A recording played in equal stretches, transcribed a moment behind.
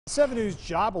7 News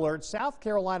Job Alert. South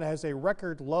Carolina has a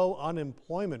record low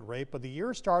unemployment rate, but the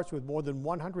year starts with more than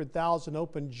 100,000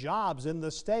 open jobs in the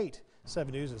state.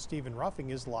 7 News' Stephen Ruffing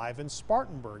is live in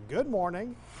Spartanburg. Good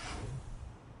morning.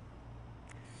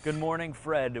 Good morning,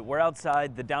 Fred. We're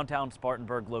outside the downtown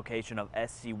Spartanburg location of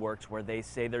SC Works, where they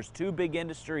say there's two big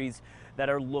industries that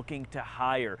are looking to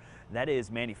hire. That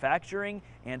is manufacturing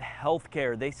and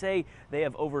healthcare. They say they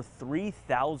have over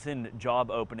 3,000 job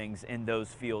openings in those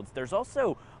fields. There's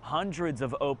also hundreds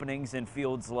of openings in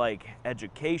fields like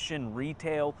education,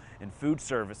 retail, and food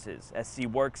services. SC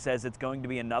Works says it's going to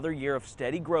be another year of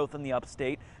steady growth in the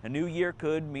Upstate. A new year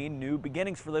could mean new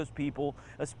beginnings for those people,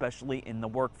 especially in the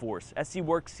workforce. SC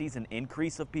Works sees an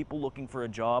increase of people looking for a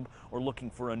job or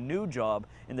looking for a new job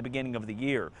in the beginning of the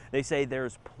year. They say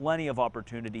there's plenty of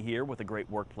opportunity here with a great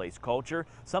workplace culture,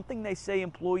 something they say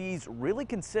employees really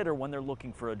consider when they're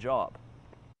looking for a job.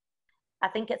 I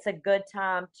think it's a good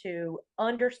time to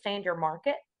understand your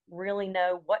market, really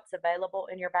know what's available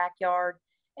in your backyard,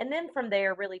 and then from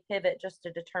there really pivot just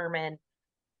to determine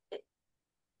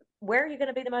where are you going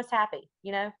to be the most happy.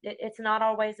 It's not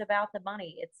always about the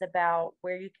money. It's about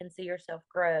where you can see yourself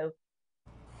grow.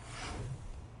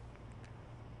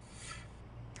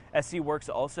 SC Works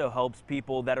also helps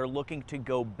people that are looking to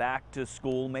go back to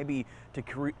school, maybe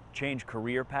to change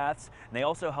career paths. And they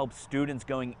also help students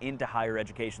going into higher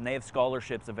education. They have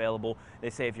scholarships available. They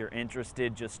say if you're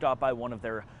interested, just stop by one of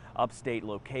their upstate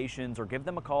locations or give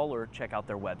them a call or check out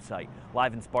their website.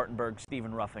 Live in Spartanburg,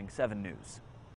 Stephen Ruffing, 7 News.